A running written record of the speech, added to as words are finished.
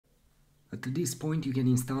At this point you can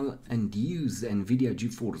install and use NVidia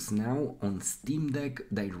GeForce Now on Steam Deck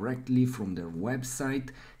directly from their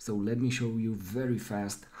website. So let me show you very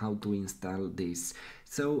fast how to install this.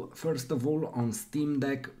 So first of all, on Steam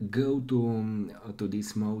Deck, go to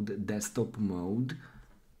this mode, desktop mode,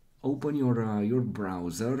 open your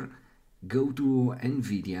browser, go to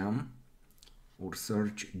NVIDIA or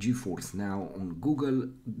search GeForce Now on Google,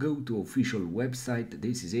 go to official website,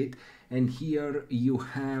 this is it, and here you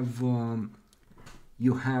have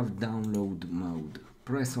download mode.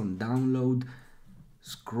 Press on download,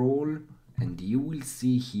 scroll, and you will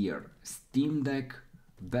see here Steam Deck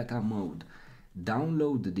beta mode.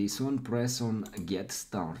 Download this one, press on get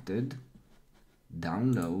started,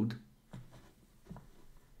 download,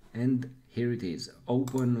 and here it is.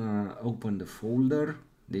 Open the folder.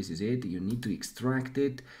 This is it. You need to extract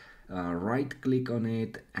it, right click on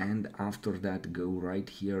it, and after that go right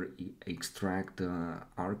here, extract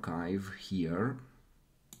archive here.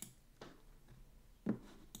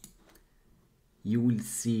 You will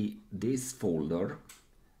see this folder,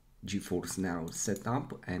 GeForce Now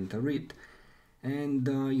setup, enter it, and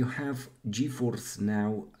you have GeForce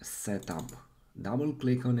Now setup. Double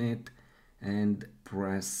click on it and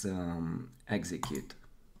press execute.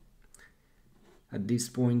 At this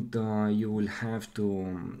point you will have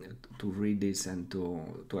to read this and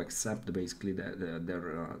to accept basically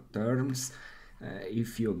their terms.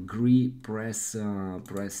 If you agree, press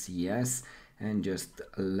yes, and just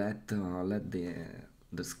let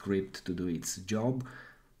the script to do its job.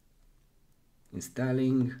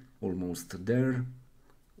 Installing, almost there.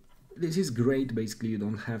 This is great, basically you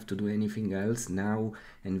don't have to do anything else. Now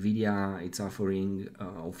NVIDIA it's offering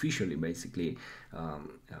officially basically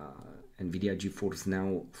NVIDIA GeForce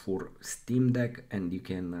Now for Steam Deck, and you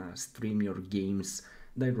can stream your games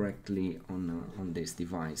directly on this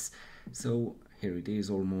device. So here it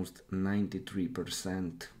is, almost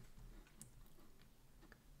 93%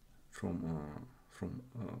 from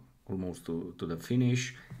almost to the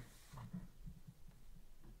finish.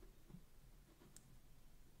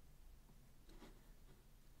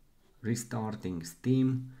 Restarting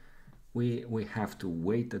Steam. We have to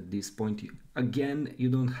wait at this point. Again, you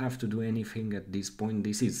don't have to do anything at this point.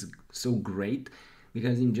 This is so great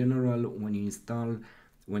because in general when you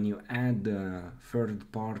add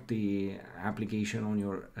third-party application on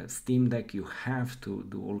your Steam Deck, you have to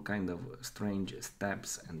do all kind of strange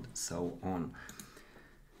steps and so on.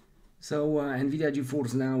 So NVIDIA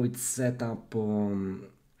GeForce Now it's set up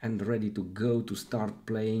and ready to go to start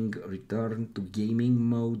playing. Return to gaming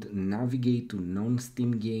mode, navigate to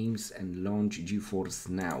non-Steam games, and launch GeForce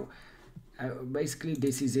Now. Basically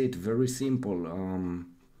this is it, very simple.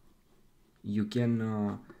 You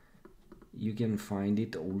can find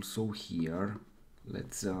it also here.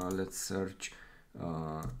 Let's search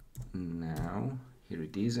now. Here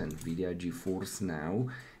it is, NVIDIA GeForce Now,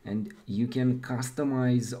 and you can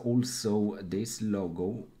customize also this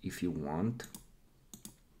logo if you want.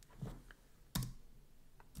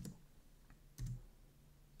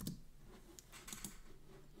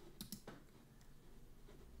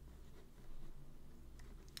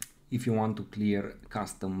 If you want to clear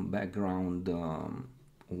custom background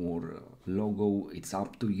or logo, it's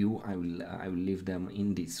up to you. I will leave them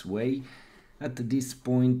in this way. At this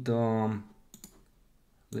point,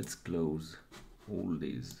 let's close all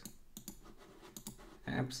these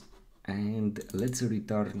apps and let's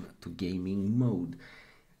return to gaming mode.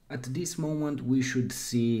 At this moment we should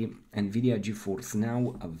see NVIDIA GeForce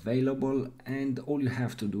Now available, and all you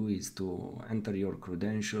have to do is to enter your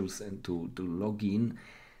credentials and to log in,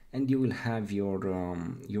 and you will have your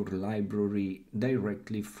library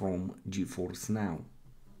directly from GeForce Now.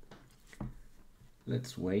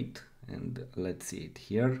 Let's wait and let's see it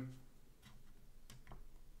here.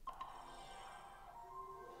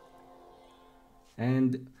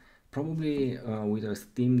 And probably with a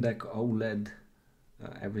Steam Deck Oled,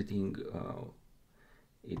 everything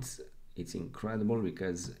it's incredible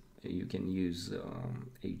because you can use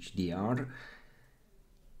HDR.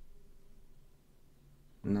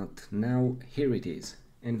 Not now. Here it is,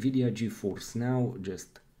 NVIDIA GeForce Now.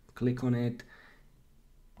 Just click on it,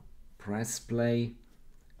 press play,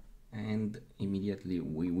 and immediately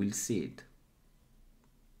we will see it.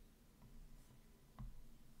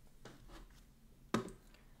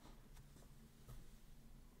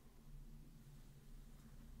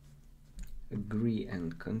 Agree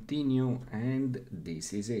and continue, and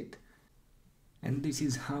this is it. And this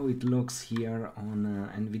is how it looks here on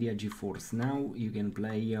NVIDIA GeForce Now. You can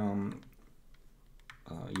play your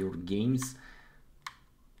games.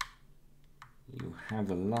 You have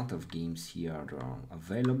a lot of games here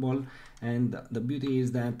available, and the beauty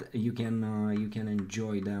is that you can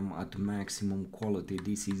enjoy them at maximum quality.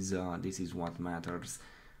 This is what matters.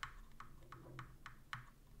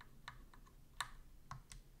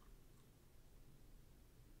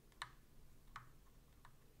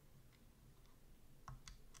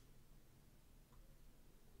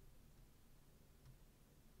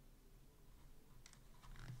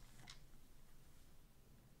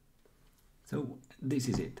 So this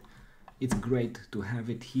is it. It's great to have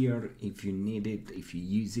it here if you need it, if you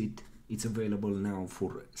use it. It's available now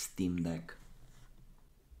for Steam Deck.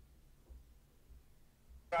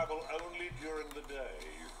 Travel only during the day.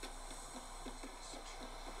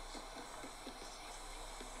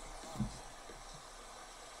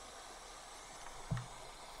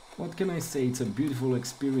 What can I say? It's a beautiful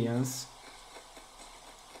experience.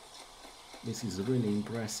 This is really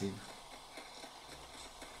impressive.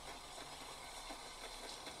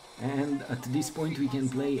 And at this point we can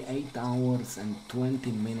play 8 hours and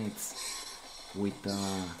 20 minutes with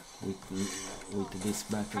this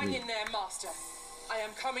battery. Hang in there, Master. I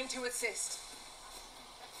am coming to assist.